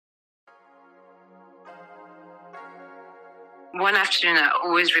one afternoon I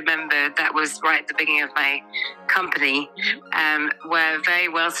always remember, that was right at the beginning of my company, where a very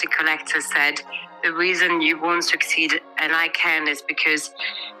wealthy collector said, the reason you won't succeed and I can is because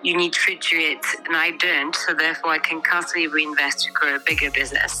you need food to eat and I don't, so therefore I can constantly reinvest to grow a bigger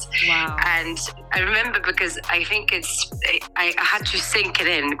business. Wow. And I remember, because I think I had to sink it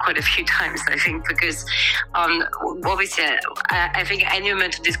in quite a few times, I think, because obviously I think any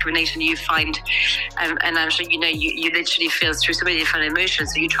moment of discrimination you find, and I'm sure you literally feel through so many different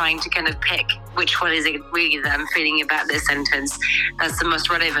emotions, so you're trying to kind of pick which one is it really that I'm feeling about this sentence that's the most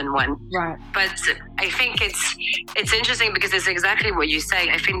relevant one. Right. But I think it's interesting because it's exactly what you say.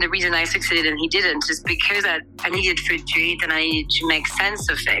 I think the reason I succeeded and he didn't is because I needed food to eat and I needed to make sense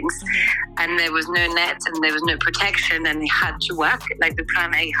of things. And there was no net and there was no protection and it had to work. Like the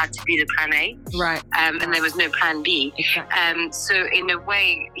plan A had to be the plan A. Right. And there was no plan B. Exactly. So in a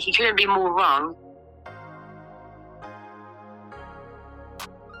way, he couldn't be more wrong.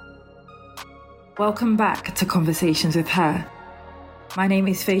 Welcome back to Conversations with Her. My name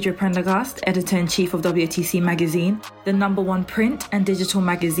is Phaedra Prendergast, Editor-in-Chief of WTC Magazine, the #1 print and digital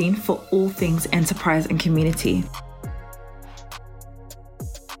magazine for all things enterprise and community.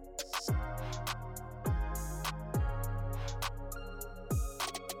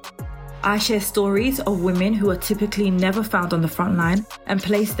 I share stories of women who are typically never found on the front line and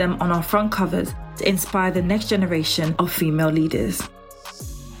place them on our front covers to inspire the next generation of female leaders.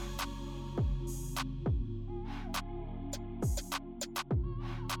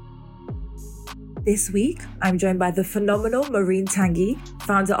 This week, I'm joined by the phenomenal Maureen Tanguy,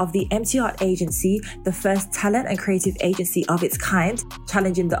 founder of the Empty Art Agency, the first talent and creative agency of its kind,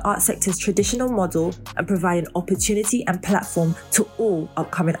 challenging the art sector's traditional model and providing opportunity and platform to all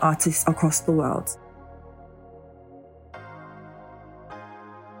upcoming artists across the world.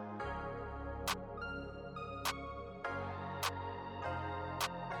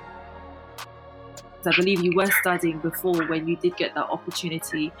 I believe you were studying before when you did get that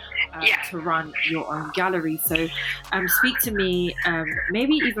opportunity to run your own gallery. So speak to me,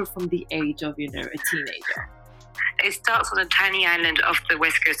 maybe even from the age of, a teenager. It starts on a tiny island off the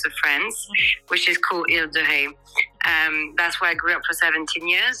west coast of France, which is called Ile de Ré. That's where I grew up for 17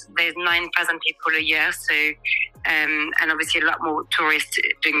 years. There's 9,000 people a year, so and obviously a lot more tourists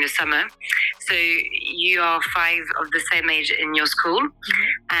during the summer. So you are 5 of the same age in your school,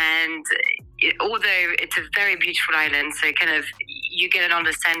 and although it's a very beautiful island, so kind of you get an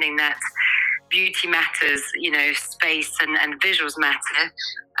understanding that beauty matters, space and visuals matter.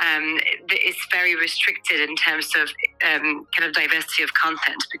 It's very restricted in terms of kind of diversity of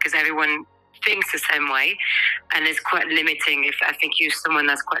content because everyone thinks the same way, and it's quite limiting if I think you're someone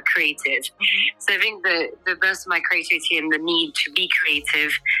that's quite creative. So I think the burst of my creativity and the need to be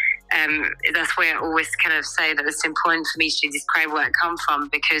creative, that's where I always kind of say that it's important for me to describe where I come from,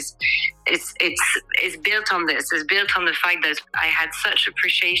 because it's built on this. It's built on the fact that I had such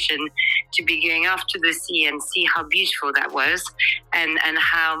appreciation to be going off to the sea and see how beautiful that was, and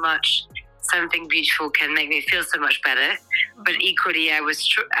how much something beautiful can make me feel so much better. But equally, I was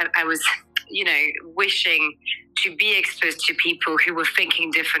wishing to be exposed to people who were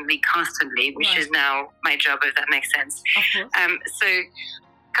thinking differently constantly, which is now my job, if that makes sense. So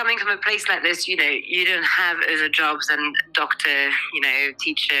coming from a place like this, you don't have other jobs and doctor,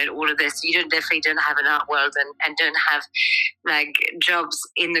 teacher, all of this. You definitely don't have an art world and don't have like jobs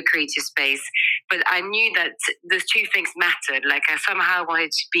in the creative space. But I knew that those two things mattered. Like I somehow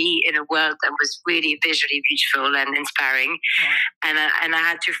wanted to be in a world that was really visually beautiful and inspiring. And I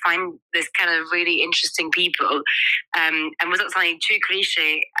had to find this kind of really interesting people. And without sounding too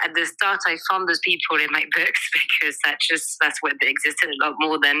cliche, at the start I found those people in my books because that's where they existed a lot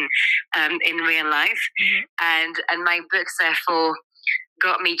more than in real life. And my books therefore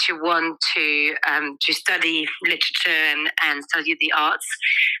got me to want to study literature and study the arts,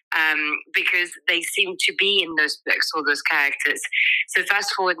 because they seem to be in those books, all those characters. So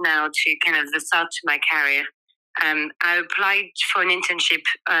fast forward now to kind of the start to my career. I applied for an internship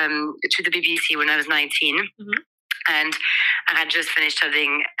to the BBC when I was 19, and I had just finished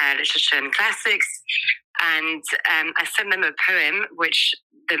studying literature and classics, and I sent them a poem, which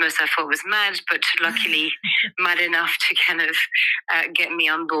the most I thought was mad, but luckily mad enough to kind of get me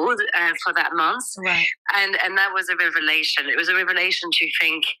on board for that month. Right. And that was a revelation. It was a revelation to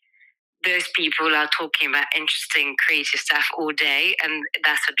think those people are talking about interesting creative stuff all day, and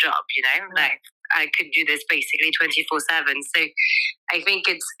that's a job, like I could do this basically 24/7. So I think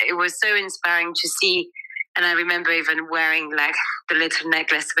it was so inspiring to see. And I remember even wearing like the little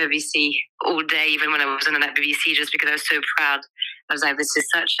necklace of BBC all day, even when I wasn't at BBC, just because I was so proud. I was like, this is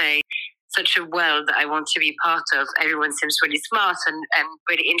such a such a world that I want to be part of. Everyone seems really smart and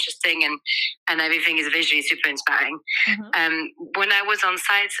really interesting, and everything is visually super inspiring. When I was on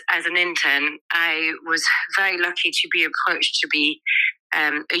site as an intern, I was very lucky to be approached to be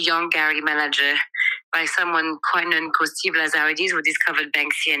a young gallery manager by someone quite known called Steve Lazarides, who discovered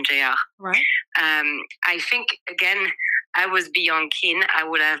Banksy and JR. Right. I think, again, I was beyond keen. I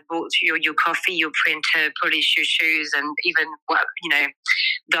would have bought your coffee, your printer, polished your shoes, and even,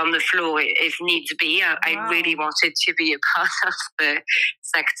 done the floor if needs be. I really wanted to be a part of the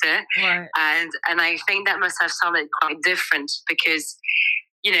sector. Right. And I think that must have sounded quite different because,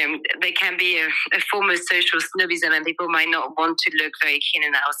 there can be a form of social snobism and people might not want to look very keen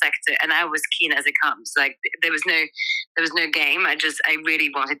in our sector. And I was keen as it comes. Like there was no game. I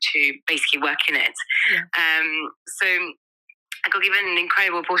really wanted to basically work in it. Yeah. So I got given an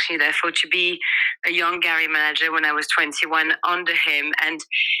incredible opportunity, therefore, to be a young gallery manager when I was 21 under him. And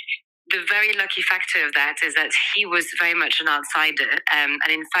the very lucky factor of that is that he was very much an outsider. And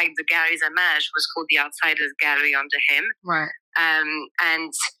in fact, the galleries I managed was called the Outsiders Gallery under him. Right.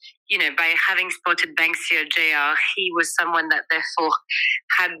 And, by having spotted Banksy or JR, he was someone that therefore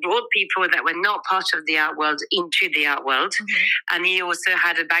had brought people that were not part of the art world into the art world. Mm-hmm. And he also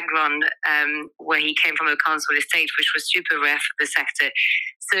had a background where he came from a council estate, which was super rare for the sector.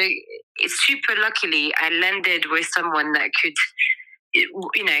 So super luckily, I landed with someone that could, did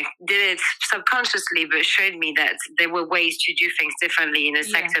it subconsciously, but showed me that there were ways to do things differently in a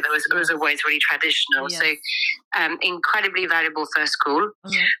sector that was always really traditional. Yes. So incredibly valuable first school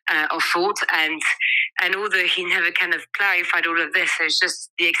of thought. And although he never kind of clarified all of this, it's just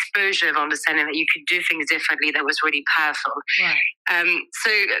the exposure of understanding that you could do things differently that was really powerful. Right.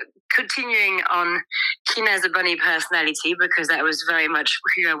 So continuing on keen as a bunny personality, because that was very much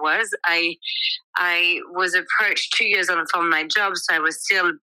who I was, I was approached 2 years on from my job, so I was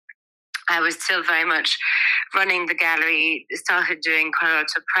still very much running the gallery, started doing quite a lot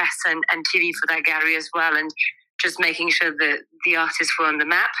of press and TV for that gallery as well, and just making sure that the artists were on the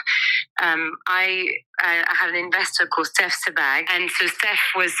map. I had an investor called Steph Sebag, and so Steph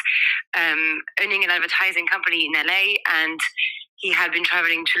was owning an advertising company in LA, and he had been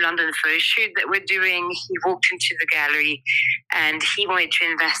traveling to London for a shoot that we're doing. He walked into the gallery and he wanted to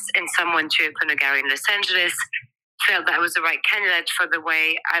invest in someone to open a gallery in Los Angeles. Felt that I was the right candidate for the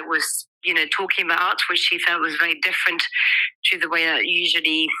way I was, talking about art, which he felt was very different to the way that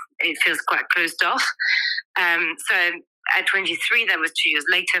usually it feels quite closed off. So at 23, that was 2 years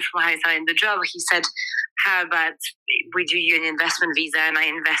later from I started the job, he said, how about we do you an investment visa and I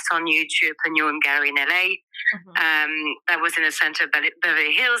invest on you to open your own gallery in LA. Mm-hmm. That was in the center of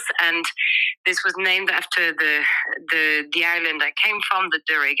Beverly Hills, and this was named after the island I came from, the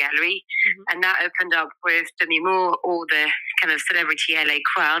Dore Gallery, and that opened up with Demi Moore, all the kind of celebrity LA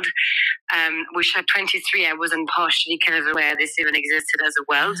crowd, which at 23 I wasn't partially kind of aware this even existed as a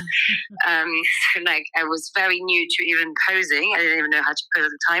world. So like I was very new to even posing. I didn't even know how to pose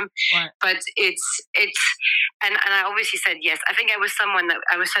at the time. Right. But it's and I obviously said yes. I think I was someone that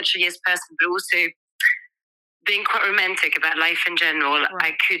I was such a yes person, but also being quite romantic about life in general.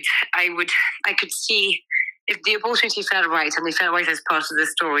 Right. I could see if the opportunity felt right and they felt right as part of the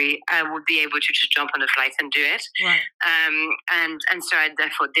story, I would be able to just jump on a flight and do it. Right. And so I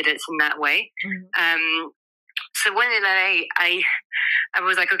therefore did it in that way. Mm-hmm. So when in LA, I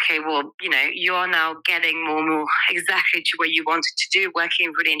was like, okay, well, you are now getting more and more exactly to what you wanted to do, working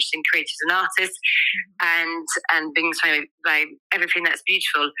with really interesting creators and artists, and being inspired by everything that's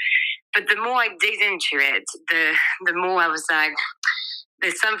beautiful. But the more I dig into it, the more I was like,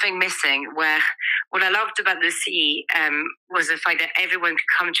 there's something missing, where what I loved about the sea was the fact that everyone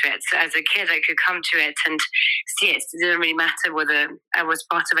could come to it. So as a kid, I could come to it and see it. It didn't really matter whether I was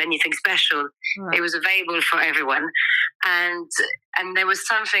part of anything special. Right. It was available for everyone. And there was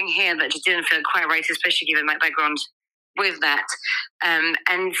something here that just didn't feel quite right, especially given my background with that.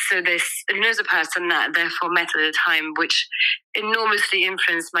 And so there's another person that therefore met at the time, which enormously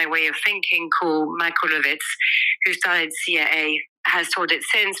influenced my way of thinking, called Michael Lovitz, who started CIA, has sold it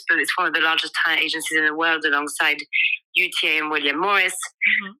since, but it's one of the largest talent agencies in the world alongside UTA and William Morris.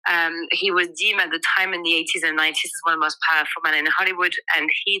 Mm-hmm. He was deemed at the time in the 80s and 90s as one of the most powerful men in Hollywood, and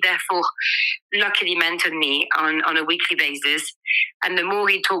he therefore luckily mentored me on a weekly basis. And the more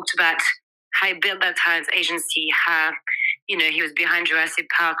he talked about how he built that talent agency, how he was behind Jurassic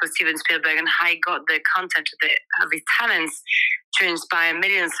Park or Steven Spielberg, and how he got the content of his talents to inspire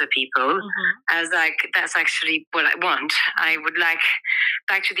millions of people. Mm-hmm. I was like, that's actually what I want. I would like,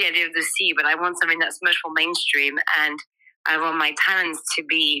 back to the idea of the sea, but I want something that's much more mainstream, and I want my talents to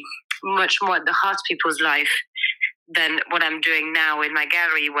be much more at the heart of people's life than what I'm doing now in my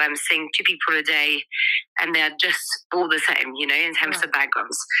gallery, where I'm seeing 2 people a day and they're just all the same, in terms of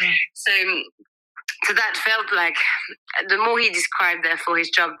backgrounds. So that felt like the more he described, therefore, his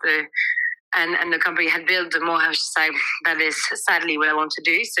job and the company had built, the more I was just like, that is sadly what I want to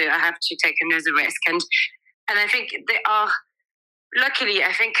do. So I have to take another risk. And I think they are, luckily,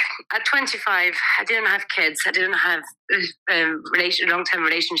 I think at 25, I didn't have kids. I didn't have a long-term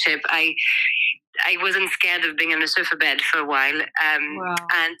relationship. I wasn't scared of being on the sofa bed for a while. Wow.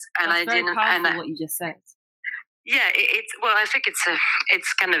 And That's I very didn't. powerful, And what you just said. Yeah, I think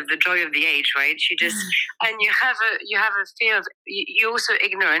it's kind of the joy of the age, right? You just and you have a fear of, you're also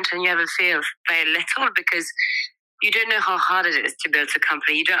ignorant, and you have a fear of very little, because you don't know how hard it is to build a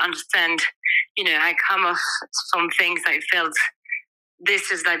company. You don't understand. I come off from things I felt,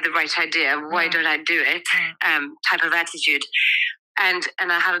 this is like the right idea. Why don't I do it? Type of attitude. And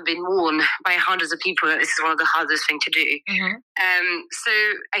I haven't been warned by hundreds of people that this is one of the hardest things to do. So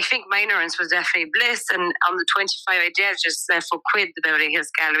I think my ignorance was definitely bliss. And on the 25 idea, I just therefore quit the Beverly Hills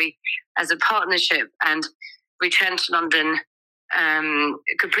Gallery as a partnership and returned to London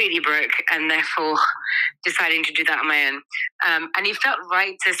completely broke, and therefore deciding to do that on my own. And it felt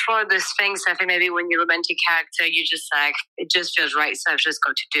right. As far as those things, I think maybe when you're a romantic character, you just like, it just feels right, so I've just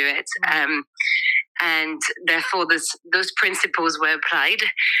got to do it. And therefore those principles were applied.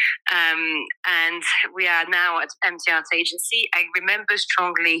 And we are now at MT Art Agency. I remember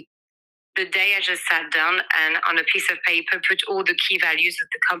strongly the day I just sat down and on a piece of paper put all the key values of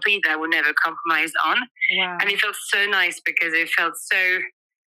the company that I would never compromise on. Wow. And it felt so nice, because it felt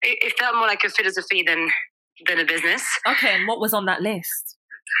more like a philosophy than a business. Okay, and what was on that list?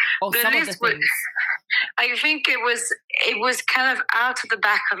 Or some of the things? I think it was kind of out of the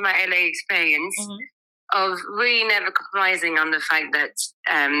back of my LA experience, of really never compromising on the fact that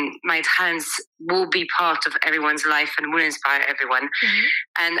my talents will be part of everyone's life and will inspire everyone.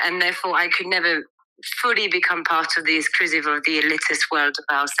 And therefore I could never fully become part of the exclusive of the elitist world of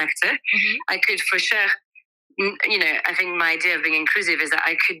our sector. I could for sure, I think my idea of being inclusive is that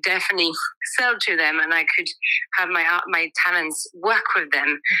I could definitely sell to them and I could have my talents work with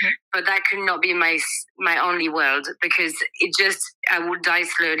them, but that could not be my only world, because I would die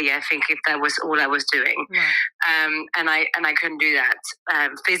slowly, I think, if that was all I was doing. And I couldn't do that.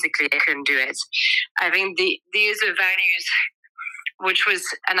 Physically, I couldn't do it. I think the user values, which was,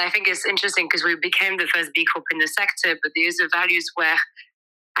 and I think it's interesting because we became the first B Corp in the sector, but the user values were,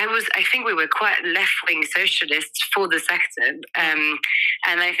 I think we were quite left-wing socialists for the sector. And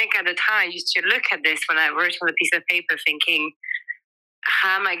I think at the time I used to look at this when I wrote on a piece of paper thinking,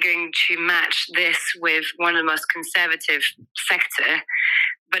 how am I going to match this with one of the most conservative sector?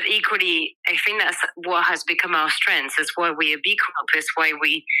 But equally, I think that's what has become our strengths. It's why we are B Corp. It's why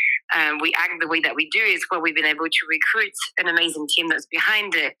we act the way that we do. It's why we've been able to recruit an amazing team that's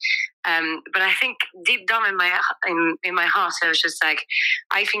behind it. But I think deep down in my heart, I was just like,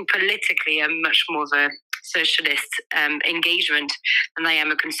 I think politically I'm much more of a socialist engagement than I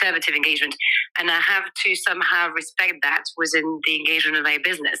am a conservative engagement. And I have to somehow respect that within the engagement of my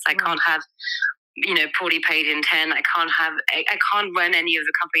business. I can't have poorly paid intern. I can't run any of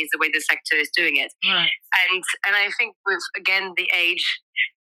the companies the way the sector is doing it. And I think with, again, the age,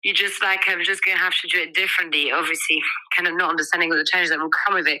 you just like, I'm just going to have to do it differently, obviously, kind of not understanding all the challenges that will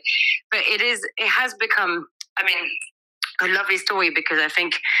come with it. But it has become, a lovely story, because I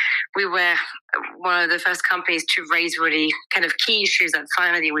think we were one of the first companies to raise really kind of key issues that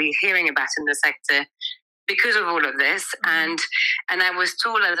finally we're hearing about in the sector because of all of this. And I was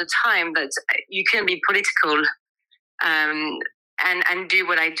told at the time that you can be political and do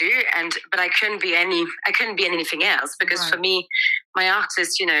what I do, but I couldn't be anything else, because for me, my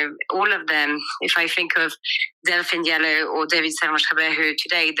artists, all of them, if I think of Delphine Diallo or David Servan-Schreiber, who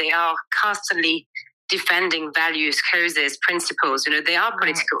today they are constantly defending values, causes, principles. They are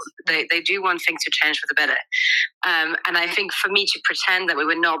political. They do want things to change for the better. And I think for me to pretend that we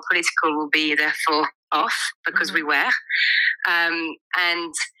were not political will be therefore off, because we were. And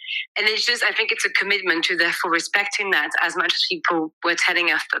it's just, I think it's a commitment to therefore respecting that, as much as people were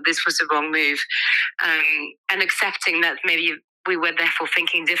telling us that this was the wrong move, and accepting that maybe we were therefore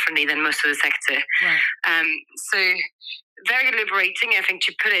thinking differently than most of the sector. So very liberating, I think,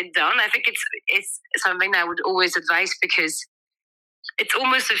 to put it down. I think it's something that I would always advise, because it's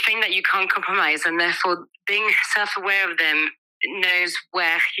almost a thing that you can't compromise, and therefore being self-aware of them knows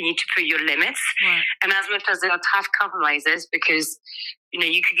where you need to put your limits. And as much as there are tough compromises, because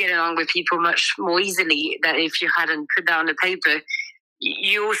you could get along with people much more easily than if you hadn't put that on the paper,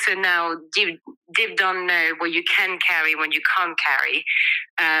 you also now deep down know what you can carry, when you can't carry.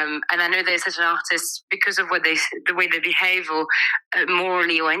 And I know there's certain artists, because of the way they behave, or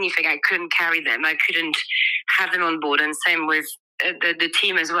morally or anything, I couldn't carry them. I couldn't have them on board, and same with the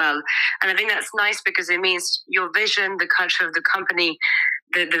team as well. And I think that's nice, because it means your vision, the culture of the company,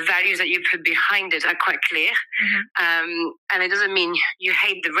 the values that you put behind it are quite clear. And it doesn't mean you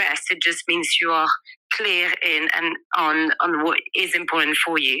hate the rest. It just means you are clear in and on what is important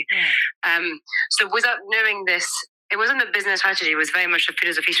for you. So without knowing this, it wasn't a business strategy. It was very much a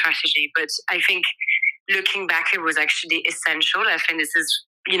philosophy strategy. But I think looking back, it was actually essential. I think this is,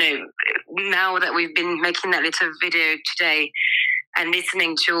 now that we've been making that little video today, and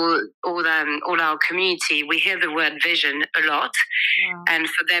listening to all our community, we hear the word vision a lot. And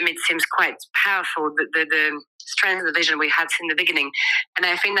for them, it seems quite powerful, the strength of the vision we had in the beginning. And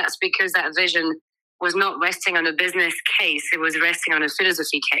I think that's because that vision was not resting on a business case. It was resting on a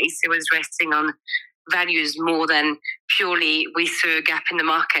philosophy case. It was resting on values more than purely we saw a gap in the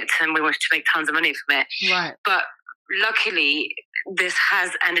market and we wanted to make tons of money from it. Right. But luckily, this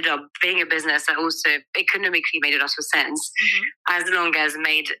has ended up being a business that also economically made a lot of sense, as long as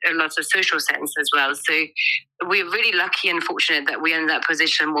made a lot of social sense as well. So we're really lucky and fortunate that we're in that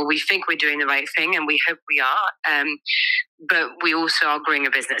position where we think we're doing the right thing, and we hope we are. But we also are growing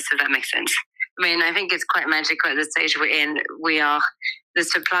a business, if that makes sense. I mean, I think it's quite magical at the stage we're in. We are the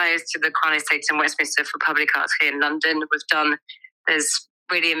suppliers to the Crown Estates in Westminster for public art here in London. There's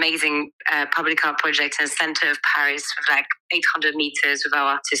really amazing public art project in the centre of Paris with like 800 meters with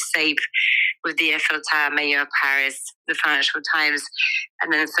our artist Sabe, with the Eiffel Tower, Mayor of Paris, the Financial Times,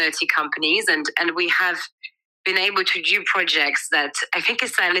 and then 30 companies. And we have been able to do projects that I think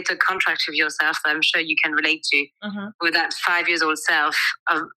it's a little contract with yourself that I'm sure you can relate to, with that 5-year-old self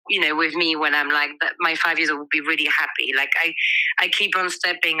of, with me, when I'm like, that my 5 years old will be really happy. Like I keep on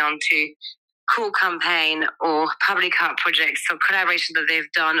stepping onto cool campaign or public art projects or collaborations that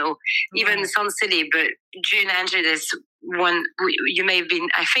they've done, or even sounds silly, but June Andrew, this one you may have been,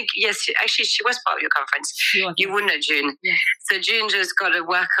 I think, yes, actually she was part of your conference. You wouldn't know June. Yes. So June just got a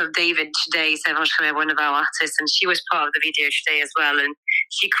work of David today, one of our artists, and she was part of the video today as well, and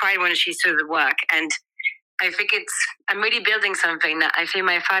she cried when she saw the work. And I think I'm really building something that I think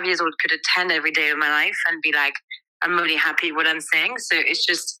my 5-year-old could attend every day of my life and be like, I'm really happy what I'm saying. So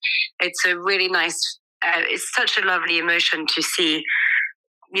it's a really nice, it's such a lovely emotion to see,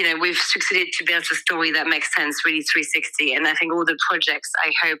 we've succeeded to build a story that makes sense, really 360. And I think all the projects,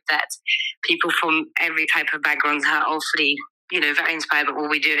 I hope that people from every type of background are hopefully, very inspired by what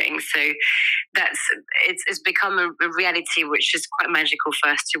we're doing. So it's become a reality, which is quite magical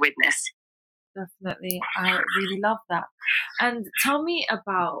for us to witness. Definitely. I really love that. And tell me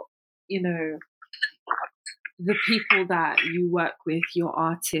about, the people that you work with, your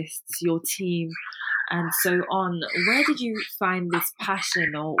artists, your team, and so on. Where did you find this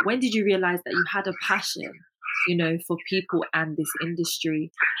passion, or when did you realize that you had a passion, for people and this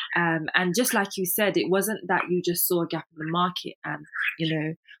industry? And just like you said, it wasn't that you just saw a gap in the market and,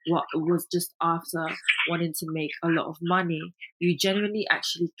 what was just after wanting to make a lot of money. You genuinely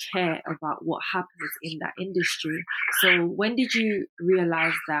actually care about what happens in that industry. So when did you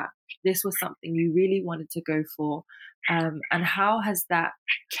realize that this was something you really wanted to go for? And how has that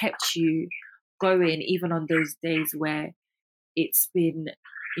kept you going, even on those days where it's been,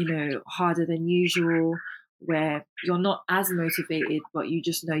 harder than usual, where you're not as motivated, but you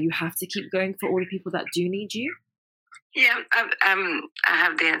just know you have to keep going for all the people that do need you? Yeah, I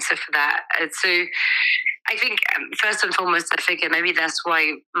have the answer for that. So I think first and foremost, I think maybe that's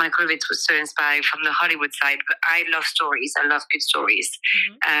why Michael Ovitz was so inspiring from the Hollywood side. But I love stories. I love good stories.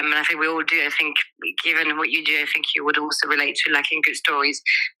 And I think we all do. I think given what you do, I think you would also relate to liking good stories.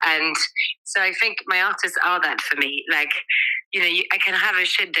 And so I think my artists are that for me. Like, I can have a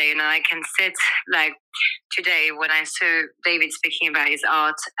shit day and I can sit like today when I saw David speaking about his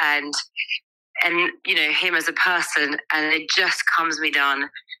art and him as a person, and it just calms me down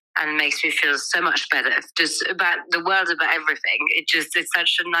and makes me feel so much better just about the world, about everything. It's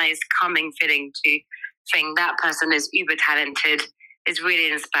such a nice calming feeling to think that person is uber talented, is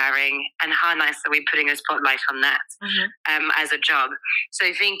really inspiring, and how nice are we putting a spotlight on that as a job. So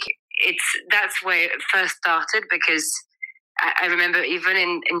I think that's where it first started, because I remember even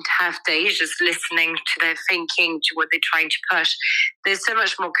in tough days, just listening to their thinking, to what they're trying to push. They're so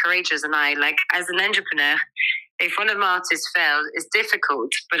much more courageous than I. Like, as an entrepreneur, if one of my artists fails, it's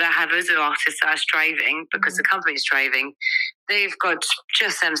difficult, but I have other artists that are striving because the company is striving. They've got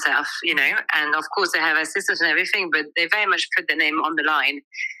just themselves, and of course they have assistants and everything, but they very much put their name on the line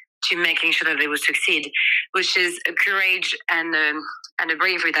to making sure that they will succeed, which is a courage and and a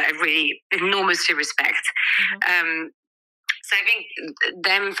bravery that I really enormously respect. So I think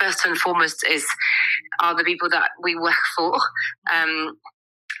them first and foremost are the people that we work for.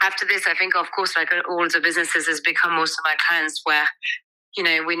 After this, I think, of course, like all the businesses has become most of my clients where,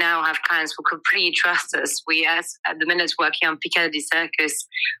 we now have clients who completely trust us. We are at the minute working on Piccadilly Circus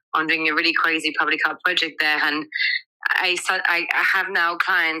on doing a really crazy public art project there. And I have now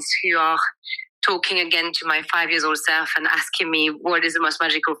clients who are talking again to my 5-year-old self and asking me what is the most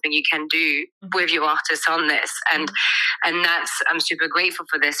magical thing you can do with your artists on this. And I'm super grateful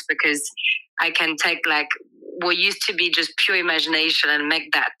for this, because I can take like what used to be just pure imagination and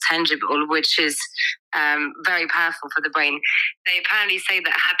make that tangible, which is very powerful for the brain. They apparently say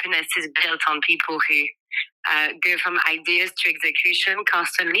that happiness is built on people who go from ideas to execution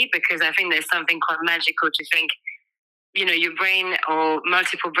constantly, because I think there's something quite magical to think, your brain or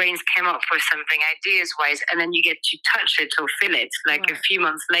multiple brains came up with something ideas-wise, and then you get to touch it or feel it like a few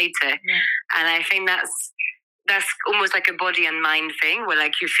months later. And I think that's almost like a body and mind thing, where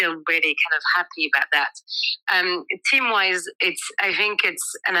like you feel really kind of happy about that. Team-wise, I think it's,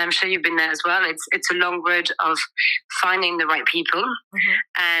 and I'm sure you've been there as well, it's a long road of finding the right people.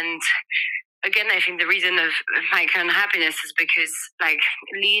 And again, I think the reason of my current happiness is because like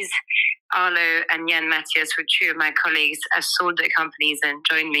Lise, Arlo, and Jan Matthias, who are two of my colleagues, have sold their companies and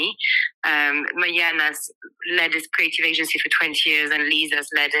joined me. Jan has led his creative agency for 20 years, and Lise has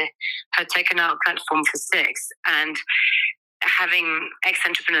led her tech and art platform for 6. And having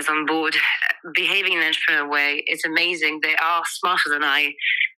ex-entrepreneurs on board, behaving in an entrepreneurial way, is amazing. They are smarter than I.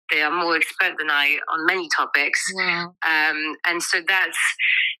 They are more expert than I on many topics. Wow. And so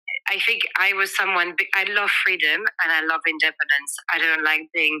I think I was someone, I love freedom and I love independence. I don't like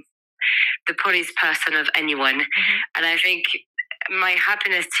being the police person of anyone. And I think my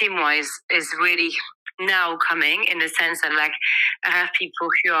happiness team-wise is really now coming, in the sense that like I have people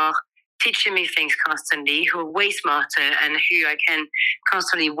who are teaching me things constantly, who are way smarter and who I can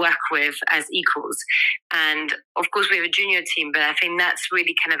constantly work with as equals. And of course, we have a junior team, but I think that's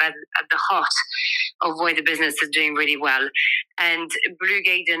really kind of at the heart of why the business is doing really well. And Blue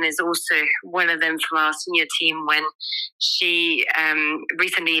Gaiden is also one of them from our senior team, when she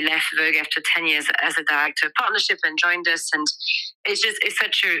recently left Vogue after 10 years as a director of partnership and joined us. And it's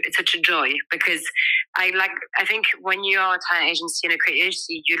such a joy, because I think when you are a talent agency and a creative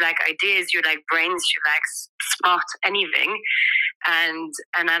agency, you like ideas, you like brains, you like smart anything. And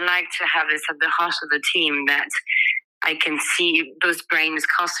I like to have this at the heart of the team, that I can see those brains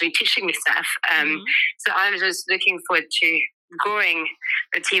constantly teaching me stuff. So I'm just looking forward to growing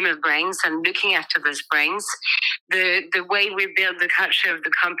a team of brains and looking after those brains. The way we build the culture of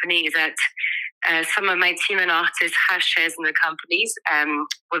the company is that some of my team and artists have shares in the companies.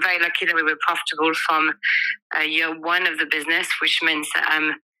 We're very lucky that we were profitable from year one of the business, which means that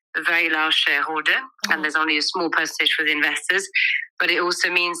I'm a very large shareholder, and there's only a small percentage for the investors. But it also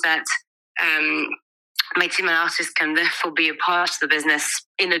means that my team and artists can therefore be a part of the business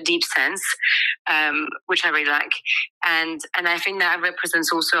in a deep sense, which I really like. And I think that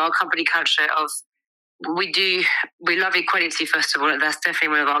represents also our company culture of, we love equality, first of all. That's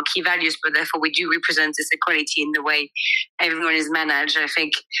definitely one of our key values, but therefore we do represent this equality in the way everyone is managed. I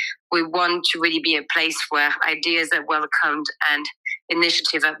think we want to really be a place where ideas are welcomed and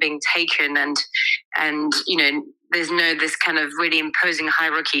initiatives are being taken, and there's no this kind of really imposing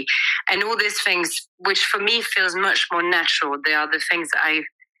hierarchy. And all these things, which for me feels much more natural, they are the things that I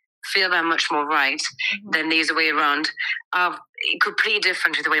feel are much more right than the other way around, are completely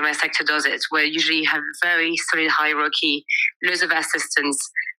different to the way my sector does it, where usually you have very solid hierarchy, loads of assistants,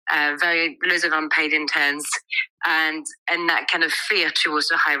 loads of unpaid interns, and that kind of fear towards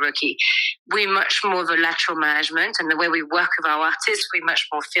the hierarchy. We're much more of a lateral management, and the way we work with our artists, we much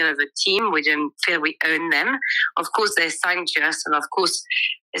more feel of a team. We don't feel we own them. Of course, they're assigned to us, and of course,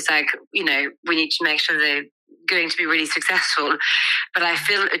 it's like, we need to make sure they're going to be really successful. But I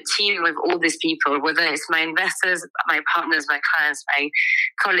feel a team with all these people, whether it's my investors, my partners, my clients, my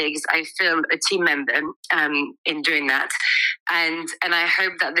colleagues, I feel a team member in doing that. And I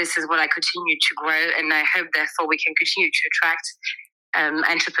hope that this is what I continue to grow, and I hope therefore we can continue to attract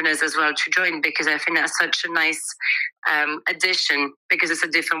entrepreneurs as well to join, because I think that's such a nice addition, because it's a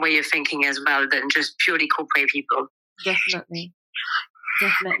different way of thinking as well than just purely corporate people.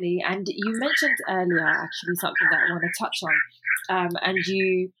 Definitely. And you mentioned earlier actually something that I want to touch on, and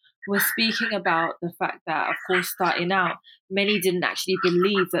you were speaking about the fact that, of course, starting out, many didn't actually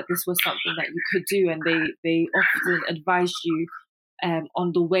believe that this was something that you could do, and they often advised you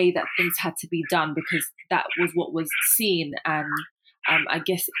on the way that things had to be done, because that was what was seen. And I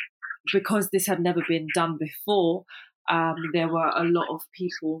guess because this had never been done before, there were a lot of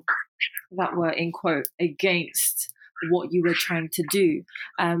people that were, in quote, against what you were trying to do.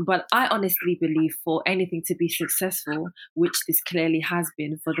 But I honestly believe for anything to be successful, which this clearly has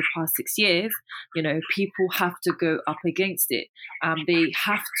been for the past 6 years, people have to go up against it. They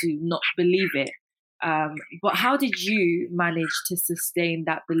have to not believe it. But how did you manage to sustain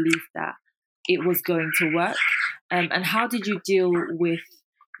that belief that it was going to work? And how did you deal with,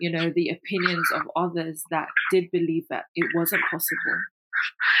 the opinions of others that did believe that it wasn't possible?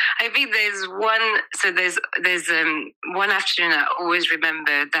 I think there's one afternoon I always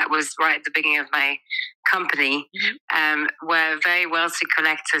remember that was right at the beginning of my company, where a very wealthy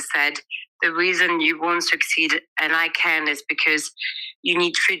collector said, the reason you won't succeed and I can is because you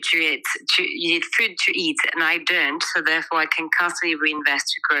need food to eat and I don't, so therefore I can constantly reinvest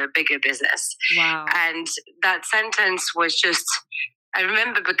to grow a bigger business. Wow. And that sentence was just, I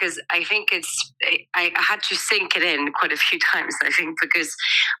remember because I think I had to sink it in quite a few times, I think, because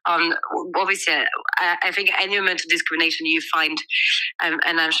obviously I think any moment of discrimination you find, and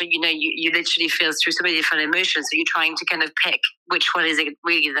I'm sure you literally feel through so many different emotions, so you're trying to kind of pick which one is it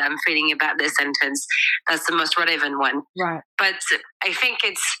really that I'm feeling about this sentence that's the most relevant one. Right. But I think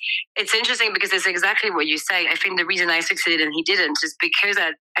it's interesting because it's exactly what you say. I think the reason I succeeded and he didn't is because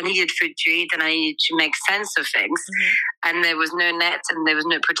I needed food to eat and I needed to make sense of things. And there was no net and there was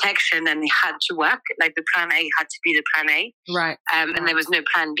no protection and it had to work. Like the plan A had to be the plan A. Right. And there was no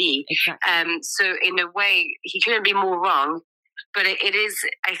plan B. Exactly. So in a way, he couldn't be more wrong. But it is,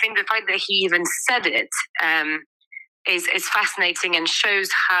 I think the fact that he even said it is fascinating and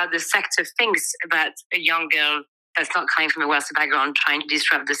shows how the sector thinks about a young girl that's not coming from a wealthy background trying to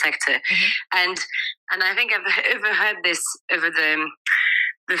disrupt the sector. And I think I've overheard this over the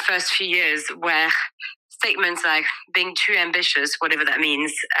first few years where statements like being too ambitious, whatever that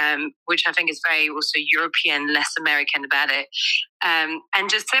means, which I think is very also European, less American about it, and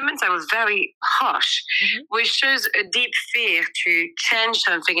just statements that were very harsh, which shows a deep fear to change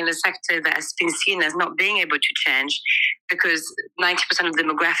something in the sector that has been seen as not being able to change, because 90% of the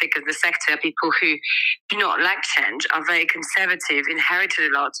demographic of the sector are people who do not like change, are very conservative,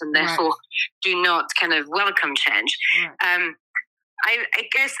 inherited a lot, and therefore do not kind of welcome change. I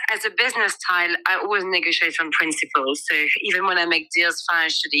guess as a business style, I always negotiate on principles. So even when I make deals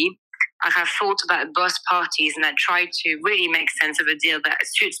financially, I have thought about both parties and I try to really make sense of a deal that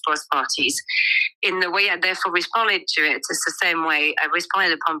suits both parties. In the way I therefore responded to it, it's the same way I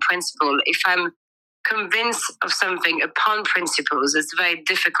responded upon principle. If I'm convinced of something upon principles, it's very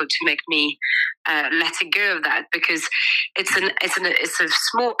difficult to make me let it go of that, because it's a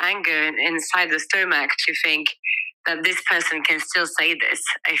small anger inside the stomach to think that this person can still say this.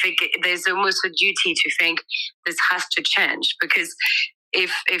 I think there's almost a duty to think this has to change, because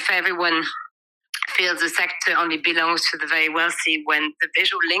if everyone feels the sector only belongs to the very wealthy when the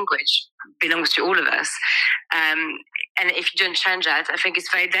visual language belongs to all of us, and if you don't change that, I think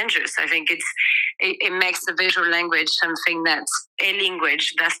it's very dangerous. I think it makes the visual language something that's a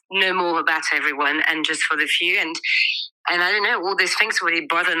language that's no more about everyone and just for the few. And I don't know, all these things really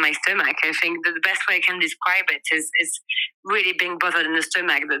bother my stomach. I think that the best way I can describe it is really being bothered in the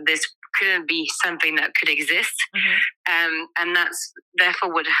stomach that this couldn't be something that could exist. And that's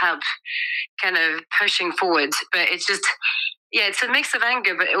therefore would help kind of pushing forward. But it's just, it's a mix of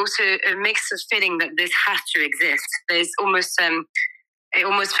anger, but also a mix of feeling that this has to exist. There's almost, it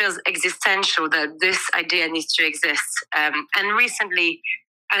almost feels existential that this idea needs to exist. And recently,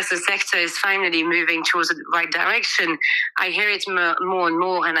 as the sector is finally moving towards the right direction, I hear it more and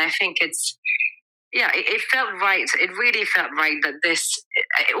more, and I think it felt right. It really felt right that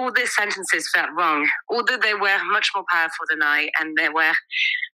all these sentences felt wrong, although they were much more powerful than I, and they were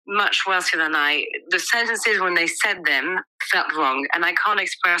much wealthier than I. The sentences, when they said them, felt wrong, and I can't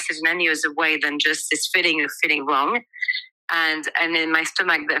express it in any other way than just this feeling of feeling wrong. And in my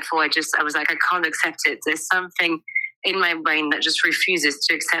stomach, therefore, I was like, I can't accept it. There's something in my brain that just refuses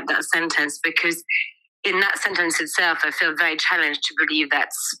to accept that sentence, because in that sentence itself, I feel very challenged to believe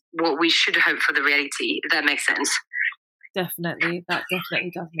that's what we should hope for the reality, if that makes sense. Definitely. That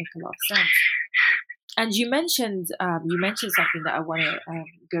definitely does make a lot of sense. And you mentioned something that I want to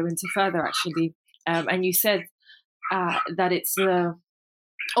go into further, actually. And you said that it's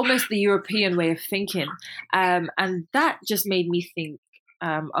almost the European way of thinking. And that just made me think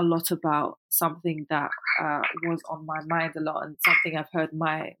a lot about something that was on my mind a lot, and something I've heard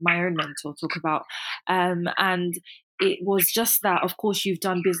my own mentor talk about. And it was just that, of course, you've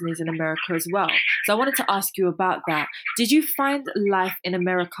done business in America as well. So I wanted to ask you about that. Did you find life in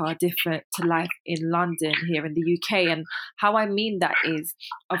America different to life in London here in the UK? And how I mean that is,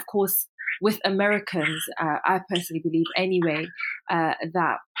 of course, with Americans, I personally believe anyway,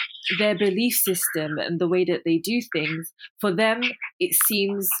 that their belief system and the way that they do things, for them, it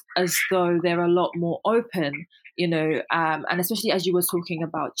seems as though they're a lot more open, and especially as you were talking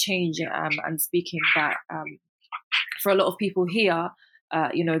about change and speaking that for a lot of people here,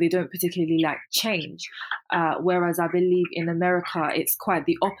 they don't particularly like change. Whereas I believe in America, it's quite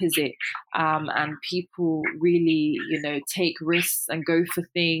the opposite. And people really, take risks and go for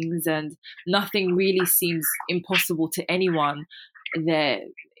things, and nothing really seems impossible to anyone there,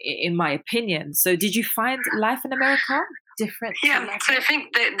 in my opinion. So did you find life in America different? Yeah, so I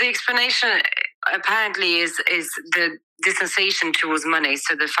think the explanation apparently is the disassociation towards money.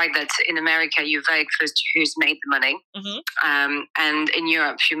 So the fact that in America you're very close to who's made the money, and in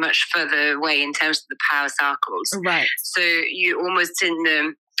Europe you're much further away in terms of the power circles. Right. So you're almost in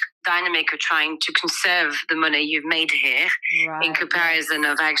the dynamic of trying to conserve the money you've made here, in comparison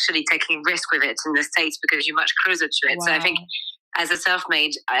of actually taking risk with it in the States, because you're much closer to it. Wow. So I think as a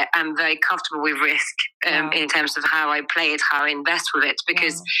self-made, I'm very comfortable with risk in terms of how I play it, how I invest with it,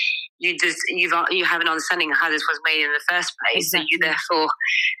 because you have an understanding of how this was made in the first place. Exactly. So you therefore,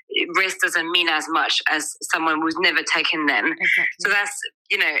 risk doesn't mean as much as someone who's never taken them. Exactly. So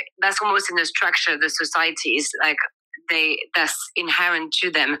that's almost in the structure of the societies, like that's inherent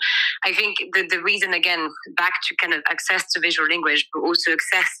to them. I think the reason, again, back to kind of access to visual language, but also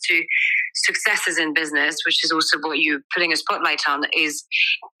access to successes in business, which is also what you're putting a spotlight on, is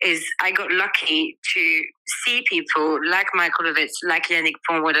I got lucky to see people like Michael Ovitz, like Yannick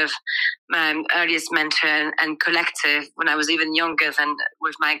Ponwood, of my earliest mentor and collective when I was even younger than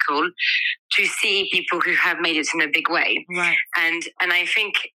with Michael, to see people who have made it in a big way. Right. And I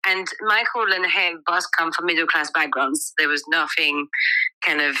think, and Michael and him both come from middle class backgrounds. There was nothing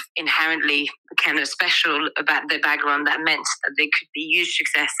kind of inherently kind of special about their background that meant that they could be huge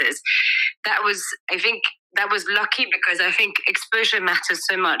successes. I think that was lucky, because I think exposure matters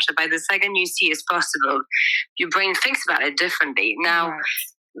so much that by the second you see it's possible, your brain thinks about it differently. Now,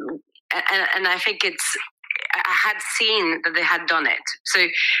 and I think I had seen that they had done it. So,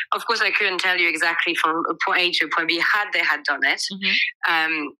 of course, I couldn't tell you exactly from point A to point B had they had done it.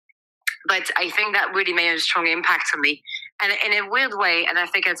 But I think that really made a strong impact on me. And in a weird way, and I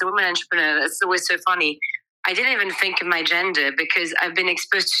think as a woman entrepreneur, that's always so funny, I didn't even think of my gender, because I've been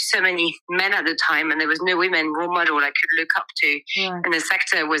exposed to so many men at the time, and there was no women role model I could look up to in the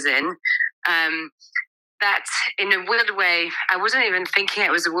sector I was in. That in a weird way, I wasn't even thinking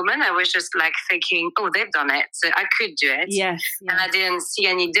I was a woman. I was just like thinking, oh, they've done it, so I could do it. Yes. And I didn't see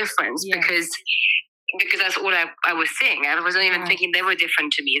any difference because that's all I was seeing. I wasn't even thinking they were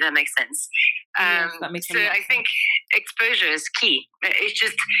different to me. That makes sense. That makes sense. So I think exposure is key. It's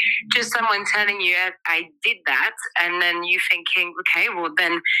just someone telling you, I did that, and then you thinking, okay, well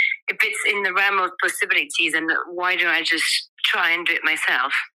then, if it's in the realm of possibilities, and why don't I just try and do it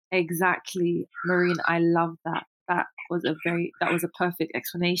myself? Exactly, Maureen. I love that. That was a perfect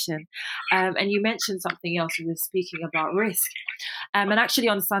explanation. And you mentioned something else. We were speaking about risk. And actually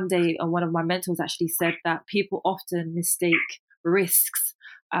on Sunday, one of my mentors actually said that people often mistake risks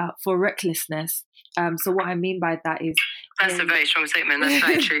for recklessness. So what I mean by that is... That's a very strong statement. That's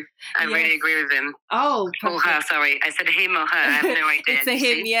very true. I really agree with him. Oh, perfect. Or her, sorry. I said him or her. I have no idea. It's a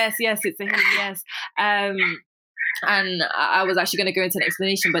him, yes. It's a him, yes. And I was actually going to go into an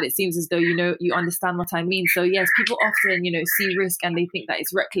explanation, but it seems as though, you understand what I mean. So yes, people often, see risk and they think that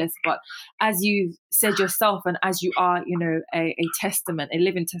it's reckless. But as you said yourself, and as you are, a testament, a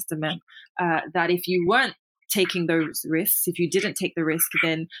living testament, that if you weren't taking those risks, if you didn't take the risk,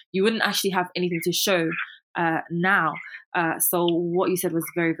 then you wouldn't actually have anything to show now. So what you said was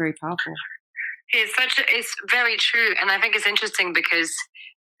very, very powerful. It's very true. And I think it's interesting because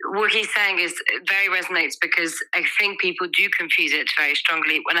what he's saying very resonates, because I think people do confuse it very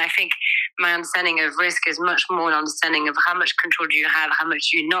strongly. When I think my understanding of risk is much more an understanding of how much control do you have, how much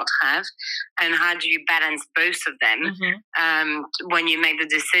do you not have, and how do you balance both of them when you make the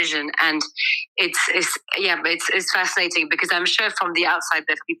decision. And it's fascinating, because I'm sure from the outside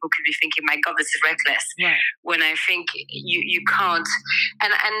that people could be thinking, my God, this is reckless. Right. When I think you can't.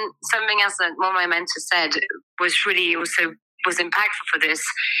 And something else that one of my mentors said was really also was impactful for this.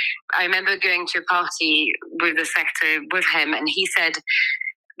 I remember going to a party with the sector with him, and he said,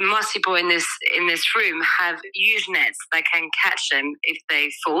 most people in this room have huge nets that can catch them if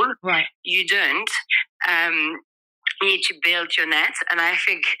they fall. Right. You don't. You need to build your net. And I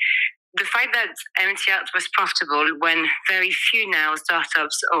think the fact that MT Art was profitable when very few now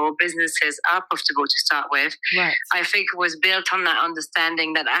startups or businesses are profitable to start with, I think was built on that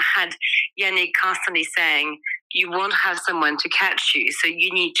understanding that I had Yannick constantly saying, you won't have someone to catch you. So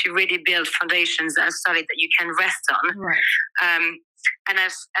you need to really build foundations that are solid that you can rest on. Right.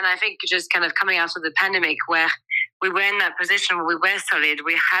 And I think just kind of coming out of the pandemic where we were in that position where we were solid,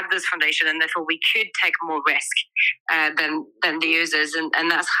 we had this foundation, and therefore we could take more risk than the users. And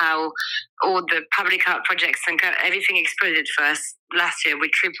that's how all the public art projects and everything exploded for us last year. We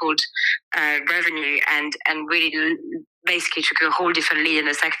tripled revenue and really basically took a whole different lead in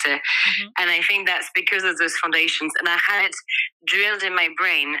the sector. Mm-hmm. And I think that's because of those foundations. And I had it drilled in my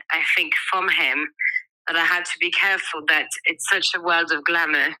brain, I think, from him, that I had to be careful that it's such a world of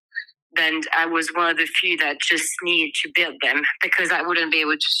glamour. Then I was one of the few that just needed to build them because I wouldn't be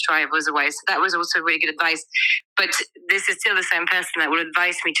able to strive otherwise. So that was also really good advice. But this is still the same person that would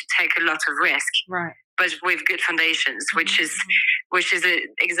advise me to take a lot of risk. Right. But with good foundations, which is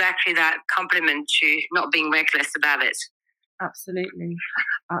exactly that complement to not being reckless about it. Absolutely.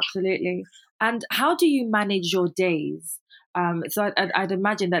 And how do you manage your days? So I'd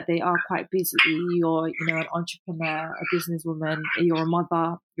imagine that they are quite busy. You're, an entrepreneur, a businesswoman. You're a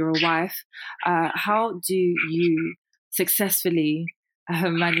mother. You're a wife. How do you successfully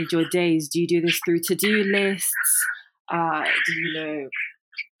manage your days? Do you do this through to-do lists?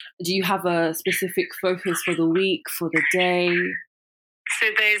 Do you have a specific focus for the week, for the day? So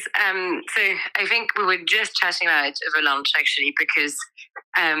there's, so I think we were just chatting about it over lunch actually, because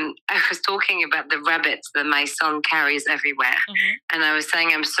I was talking about the rabbits that my son carries everywhere. Mm-hmm. And I was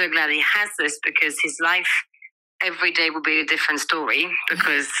saying, I'm so glad he has this because his life every day will be a different story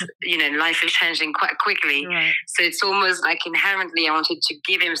because, life is changing quite quickly. Right. So it's almost like inherently I wanted to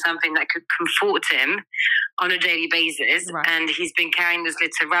give him something that could comfort him on a daily basis. Right. And he's been carrying this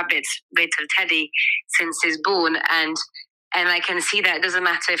little rabbit, little Teddy, since he's born. And I can see that it doesn't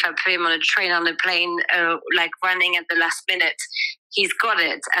matter if I put him on a train, on a plane, like running at the last minute, he's got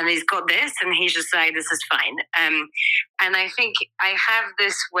it and he's got this and he's just like, this is fine. And I think I have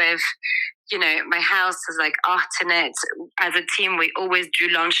this with, my house is like art in it. As a team, we always do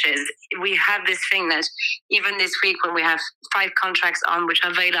lunches. We have this thing that even this week when we have 5 contracts on, which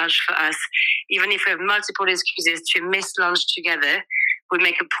are very large for us, even if we have multiple excuses to miss lunch together, we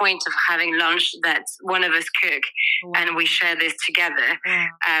make a point of having lunch that one of us cook. Wow. And we share this together. Yeah.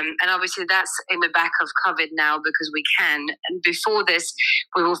 And obviously that's in the back of COVID now because we can. And before this,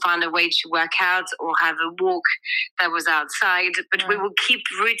 we will find a way to work out or have a walk that was outside, but we will keep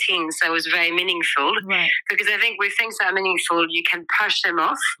routines that was very meaningful. Right. Because I think with things that are meaningful, you can push them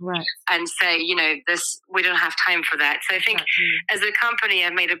off and say, this, we don't have time for that. So I think as a company,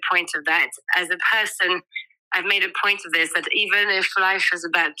 I've made a point of that. As a person, I've made a point of this, that even if life is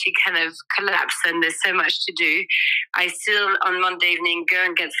about to kind of collapse and there's so much to do, I still on Monday evening go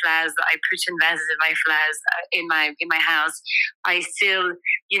and get flowers. I put in vases of my flowers in my house. I still,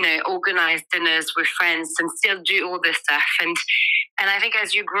 organize dinners with friends and still do all this stuff. And I think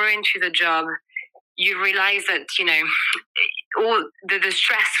as you grow into the job, you realize that, all the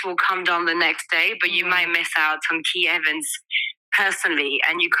stress will come down the next day, but you might miss out on key events personally,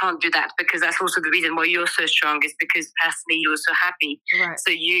 and you can't do that because that's also the reason why you're so strong, is because personally you're so happy. Right.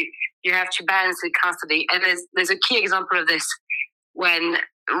 So you have to balance it constantly. And there's a key example of this when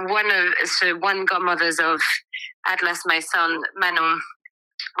one godmothers of Atlas, my son Manon,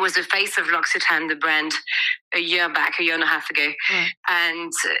 was the face of L'Occitane, the brand, a year and a half ago. Right.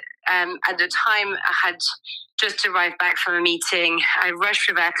 And at the time I had just arrived back from a meeting. I rushed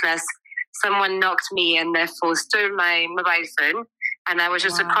with Atlas. Someone knocked me and therefore stole my mobile phone. And I was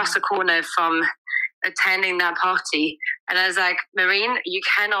just across the corner from attending that party. And I was like, Marine, you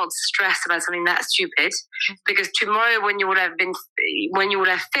cannot stress about something that stupid, because tomorrow when you would have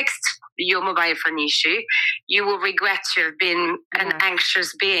fixed your mobile phone issue, you will regret to have been an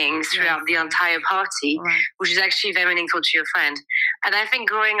anxious being throughout the entire party, which is actually very meaningful to your friend. And I think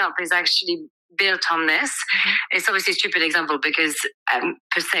growing up is actually built on this. Mm-hmm. It's obviously a stupid example because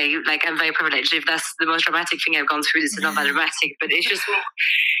per se, like, I'm very privileged. If that's the most dramatic thing I've gone through, this is not that dramatic, but it's just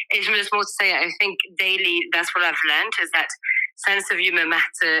more to say, I think daily, that's what I've learned, is that sense of humor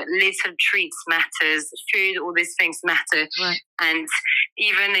matter, little treats matters, food, all these things matter. Right. And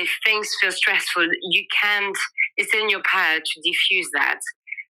even if things feel stressful, it's in your power to diffuse that.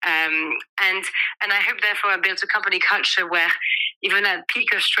 And I hope therefore I built a company culture where even at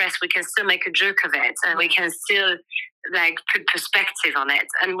peak of stress, we can still make a joke of it and we can still put perspective on it.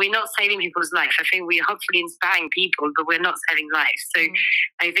 And we're not saving people's life. I think we're hopefully inspiring people, but we're not saving lives. So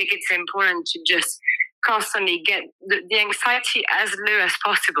I think it's important to just constantly get the anxiety as low as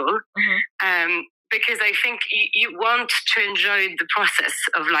possible, because I think you want to enjoy the process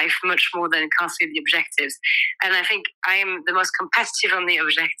of life much more than constantly the objectives. And I think I am the most competitive on the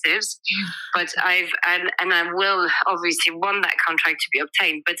objectives, but I will obviously want that contract to be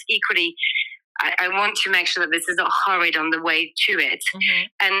obtained. But equally, I want to make sure that this is not hurried on the way to it. Mm-hmm.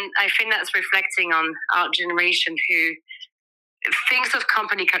 And I think that's reflecting on our generation who thinks of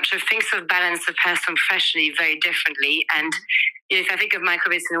company culture, thinks of balance of personal and professionally very differently. And if I think of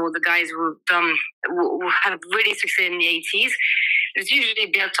Michael and all the guys who have really succeeded in the 80s, it's usually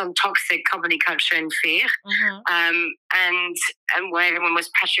built on toxic company culture and fear, and where everyone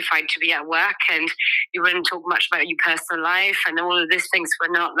was petrified to be at work, and you wouldn't talk much about your personal life, and all of these things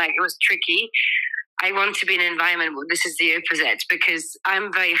were not like, it was tricky. I want to be in an environment where this is the opposite, because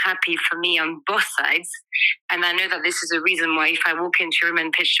I'm very happy for me on both sides. And I know that this is a reason why if I walk into a room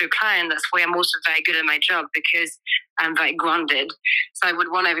and pitch to a client, that's why I'm also very good at my job, because I'm very grounded. So I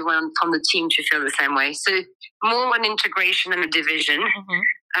would want everyone from the team to feel the same way. So more an integration and a division,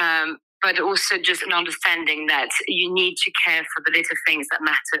 but also just an understanding that you need to care for the little things that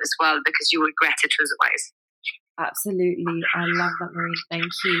matter as well, because you regret it otherwise. Absolutely. I love that, Marine.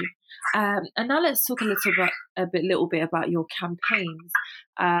 Thank you. And now let's talk a little bit about your campaigns.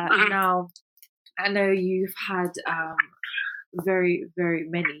 Now, I know you've had very, very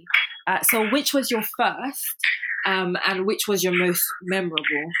many. So which was your first and which was your most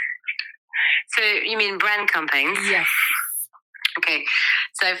memorable? So you mean brand campaigns? Yes. Okay,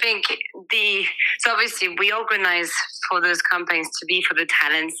 so I think so obviously we organize for those campaigns to be for the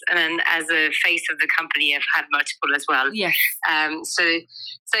talents, and then as a face of the company, I've had multiple as well. Yes. So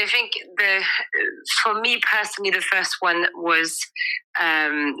I think for me personally, the first one was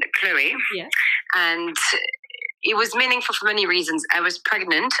Chloe. Yeah. And it was meaningful for many reasons. I was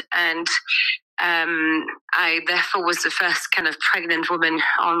pregnant, and I therefore was the first kind of pregnant woman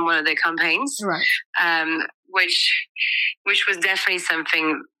on one of their campaigns. Right. Which was definitely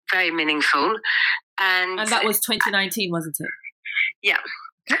something very meaningful. And that was 2019, wasn't it? Yeah.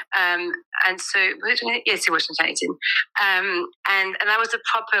 Okay. And so, yes, it was 2019. And that was a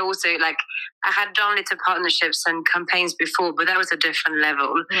proper also, like, I had done little partnerships and campaigns before, but that was a different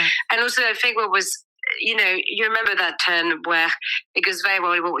level. Right. And also, I think what was, you remember that turn where it goes very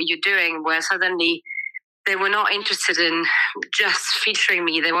well what you're doing, where suddenly they were not interested in just featuring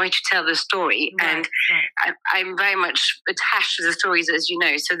me. They wanted to tell the story. Right, and right. I'm very much attached to the stories, as you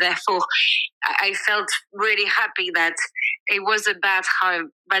know. So therefore, I felt really happy that it was about how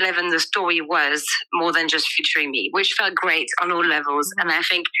relevant the story was more than just featuring me, which felt great on all levels. Mm-hmm. And I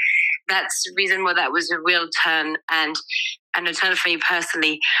think that's the reason why that was a real turn and a turn for me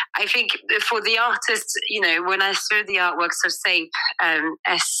personally. I think for the artists, when I saw the artworks of SAYPE,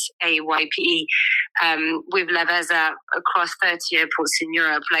 SAYPE, with Lavazza across 30 airports in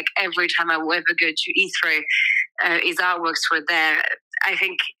Europe, like every time I would ever go to Heathrow, his artworks were there. I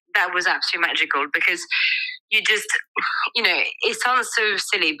think that was absolutely magical, because you just, it sounds so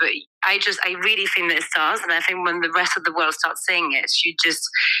silly, but I really think that it stars. And I think when the rest of the world starts seeing it,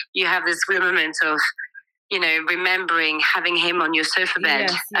 you have this real moment of, remembering having him on your sofa bed,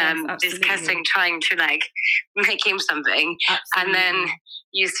 discussing, trying to make him something. Absolutely. And then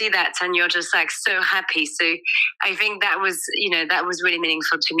you see that and you're just so happy. So I think that was really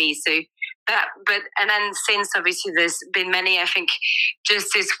meaningful to me. So and then since obviously there's been many, I think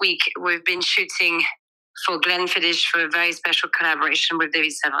just this week we've been shooting for Glenfiddich for a very special collaboration with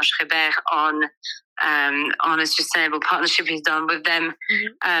David Savard-Schreiber on a sustainable partnership he's done with them.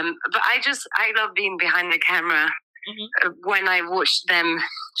 Mm-hmm. But I love being behind the camera when I watch them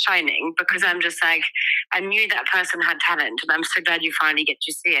shining, because I'm just I knew that person had talent, and I'm so glad you finally get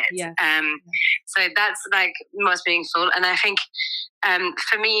to see it. Yeah. So that's most meaningful. And I think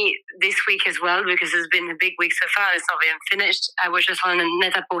for me this week as well, because it's been a big week so far, it's not even finished. I was just on a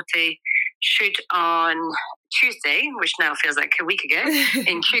Net-a-Porter shoot on Tuesday, which now feels like a week ago,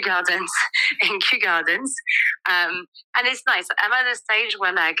 in Kew Gardens. And it's nice. I'm at a stage where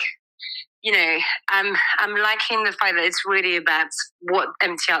I'm liking the fact that it's really about what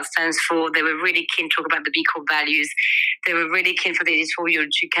MTR stands for. They were really keen to talk about the B Corp values. They were really keen for the editorial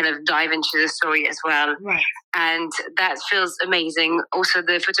to kind of dive into the story as well. Right. And that feels amazing. Also,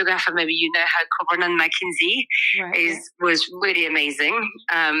 the photographer, maybe her, Ronan McKinsey, was really amazing.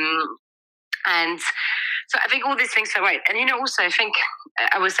 And so I think all these things are right. And, also, I think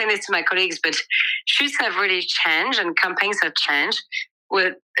I was saying this to my colleagues, but shoots have really changed and campaigns have changed.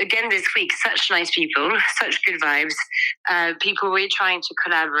 Well, again, this week, such nice people, such good vibes, people really trying to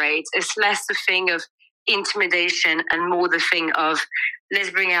collaborate. It's less the thing of intimidation and more the thing of let's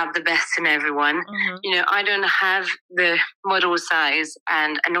bring out the best in everyone. I don't have the model size,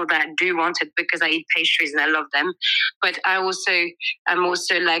 and I know that I do want it because I eat pastries and I love them. But I'm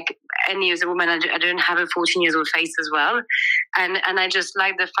also like any other woman, I don't have a 14 years old face as well. And I just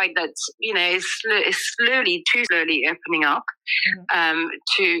like the fact that, it's too slowly opening up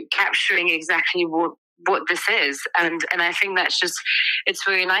to capturing exactly what this is. And I think that's just, it's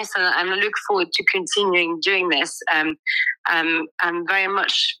very nice. And I look forward to continuing doing this. I'm very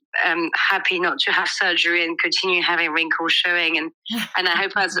much happy not to have surgery and continue having wrinkles showing. And I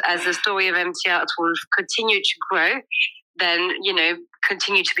hope as the story of Empty Art will continue to grow, then,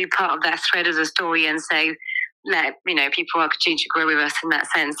 continue to be part of that thread of the story and say, let people are continuing to grow with us in that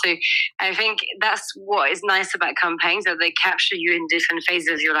sense. So I think that's what is nice about campaigns, that they capture you in different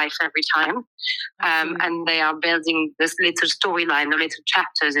phases of your life every time, and they are building this little storyline or little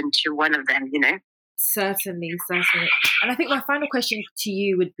chapters into one of them. Certainly. And I think my final question to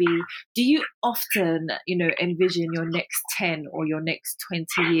you would be, do you often, envision your next 10 or your next 20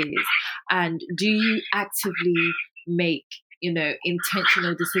 years? And do you actively make,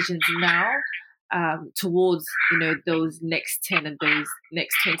 intentional decisions now towards, those next 10 and those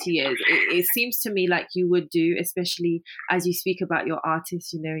next 20 years? It seems to me like you would do, especially as you speak about your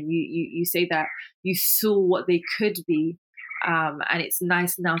artists, you say that you saw what they could be. And it's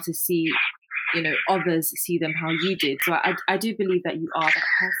nice now to see, others see them how you did. So I do believe that you are that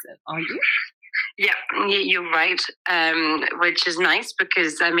person. Are you? Yeah, you're right, which is nice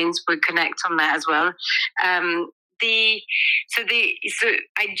because that means we connect on that as well. So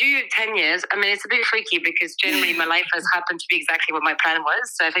I do 10 years. I mean, it's a bit freaky because generally my life has happened to be exactly what my plan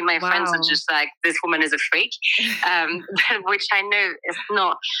was. So I think my friends are just like, this woman is a freak, which I know is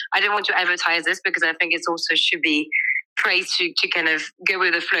not. I don't want to advertise this because I think it also should be praised to kind of go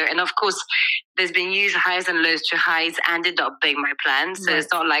with the flow. And of course, there's been huge highs and lows to highs ended up being my plan. So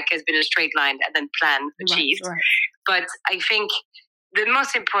It's not like it's been a straight line and then plan achieved. Right. But I think the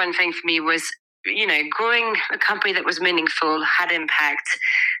most important thing for me was, growing a company that was meaningful, had impact.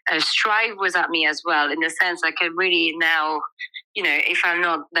 Strive was at me as well, in the sense I could really now, if I'm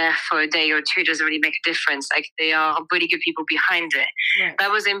not there for a day or two, it doesn't really make a difference. Like, there are really good people behind it. Right.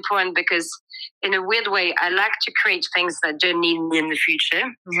 That was important because, in a weird way, I like to create things that don't need me in the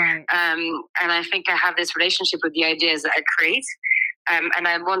future. Right. And I think I have this relationship with the ideas that I create. And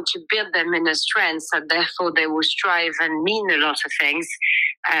I want to build them in a strength that therefore they will strive and mean a lot of things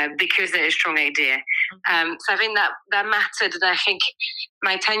because they're a strong idea. So I think that mattered. And I think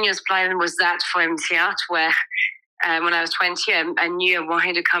my 10 years plan was that for Empty Art, where when I was 20, I knew I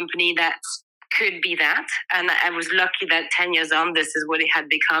wanted a company that could be that. And I was lucky that 10 years on, this is what it had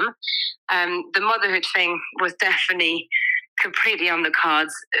become. The motherhood thing was definitely completely on the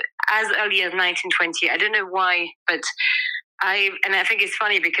cards as early as 1920. I don't know why, but I think it's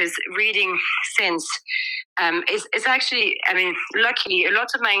funny because reading since, it's actually, luckily, a lot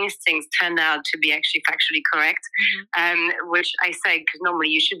of my instincts turned out to be actually factually correct, which I say because normally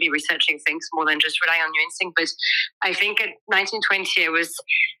you should be researching things more than just rely on your instinct. But I think at 1920, I was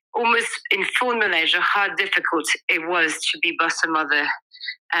almost in full knowledge of how difficult it was to be boss and mother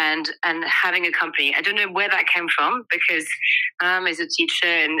and having a company. I don't know where that came from because as a teacher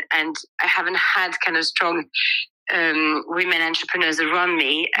and I haven't had kind of strong women entrepreneurs around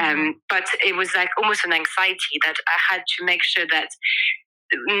me, but it was like almost an anxiety that I had to make sure that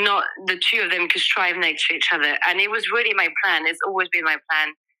not the two of them could strive next to each other. And it was really my plan. It's always been my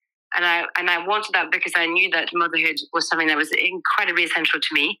plan. And I wanted that because I knew that motherhood was something that was incredibly essential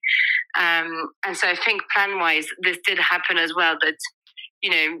to me. And so I think plan-wise, this did happen as well. But,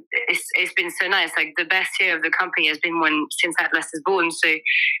 it's been so nice. Like, the best year of the company has been one since Atlas is born. So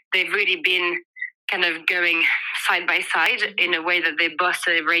they've really been kind of going side by side in a way that they both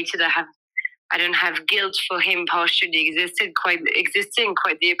celebrated. I don't have guilt for him partially existing, quite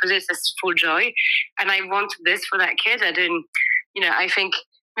the opposite. It's full joy. And I wanted this for that kid. I think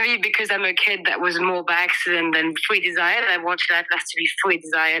maybe because I'm a kid that was more by accident than fully desired, I wanted Atlas to be fully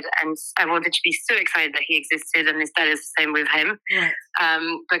desired, and I wanted to be so excited that he existed, and that is the same with him. Right.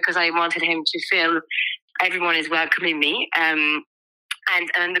 Because I wanted him to feel everyone is welcoming me.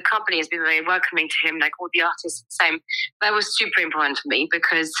 And the company has been very welcoming to him, like all the artists, the same. That was super important for me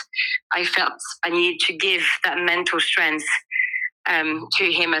because I felt I needed to give that mental strength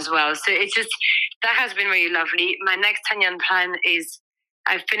to him as well. So it's just, that has been really lovely. My next 10-year plan is,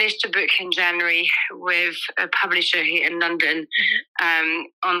 I finished a book in January with a publisher here in London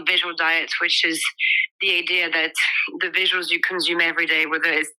on visual diet, which is the idea that the visuals you consume every day, whether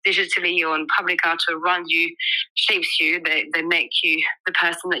it's digitally or on public art around you, shapes you. They make you the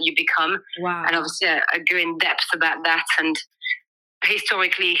person that you become. Wow. And obviously I go in depth about that. And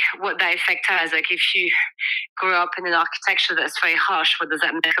historically what that effect has. Like if you grow up in an architecture that's very harsh, what does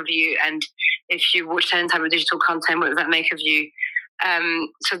that make of you? And if you watch certain type of digital content, what does that make of you?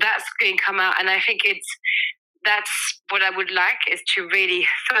 So that's going to come out. And I think that's what I would like, is to really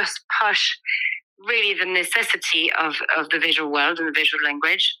first push really the necessity of the visual world and the visual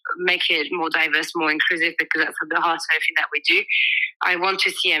language, make it more diverse, more inclusive, because that's at the heart of everything that we do. I want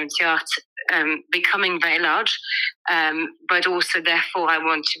to see MTArt becoming very large, but also therefore I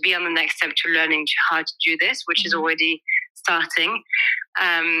want to be on the next step to learning how to do this, which is already starting.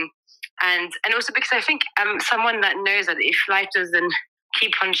 And also because I think I'm someone that knows that if life doesn't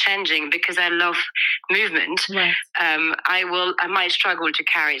keep on changing, because I love movement, right. I might struggle to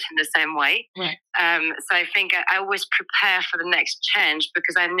carry it in the same way. Right. So I think I always prepare for the next change,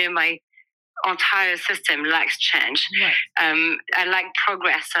 because I know my entire system likes change. Right. I like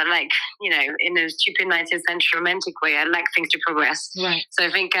progress. I like, in a stupid 19th century romantic way, I like things to progress. Right. So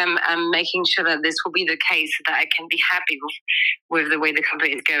I think I'm making sure that this will be the case, that I can be happy with the way the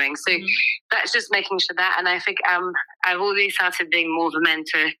company is going. So that's just making sure that. And I think I've already started being more of a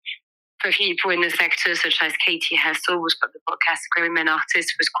mentor for people in the sector, such as Katie Hessel, who's got the podcast Growing Men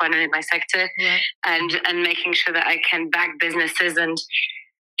Artists, who's quite in my sector, right. and making sure that I can back businesses and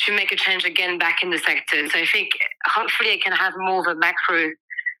to make a change again back in the sector. So I think hopefully I can have more of a macro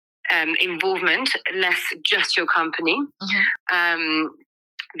involvement, less just your company,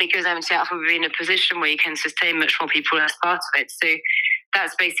 because I'm certainly in a position where you can sustain much more people as part of it. So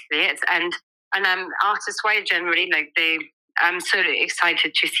that's basically it. And I'm artist-wise generally, I'm so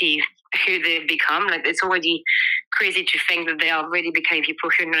excited to see who they become. Like, it's already crazy to think that they are really becoming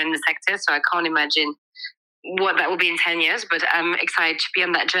people who are not in the sector. So I can't imagine what that will be in 10 years, but I'm excited to be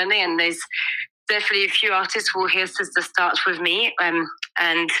on that journey. And there's definitely a few artists who will hear since the start with me.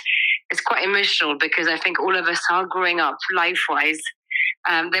 And it's quite emotional, because I think all of us are growing up life-wise.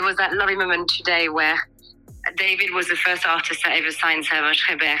 There was that lovely moment today where David was the first artist that ever signed Serge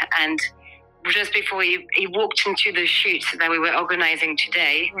Schreiber, and just before he walked into the shoot that we were organising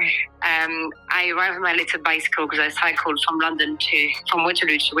today, I arrived on my little bicycle, because I cycled from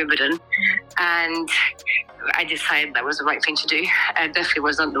Waterloo to Wimbledon, and I decided that was the right thing to do. It definitely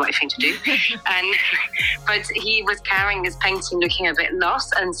was not the right thing to do. But he was carrying his painting, looking a bit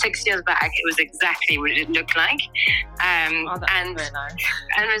lost, and 6 years back, it was exactly what it looked like. That's very nice.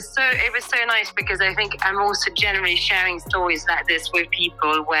 And it was so nice, because I think I'm also generally sharing stories like this with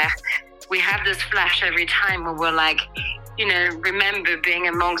people, where we have this flash every time where we're like, remember being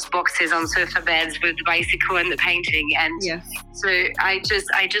amongst boxes on sofa beds with the bicycle and the painting. And so I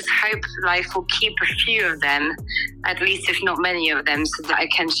just hope life will keep a few of them, at least if not many of them, so that I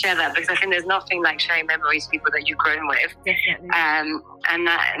can share that, because I think there's nothing like sharing memories with people that you've grown with. Definitely. And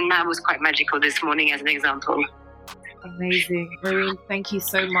that was quite magical this morning as an example. Amazing. Marine, thank you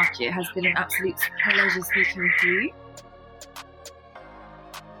so much. It has been an absolute pleasure speaking with you.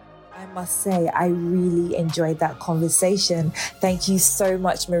 I must say, I really enjoyed that conversation. Thank you so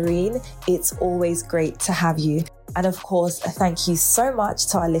much, Marine. It's always great to have you. And of course, thank you so much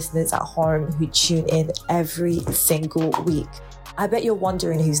to our listeners at home who tune in every single week. I bet you're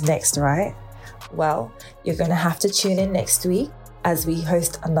wondering who's next, right? Well, you're going to have to tune in next week as we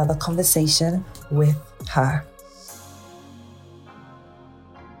host another conversation with her.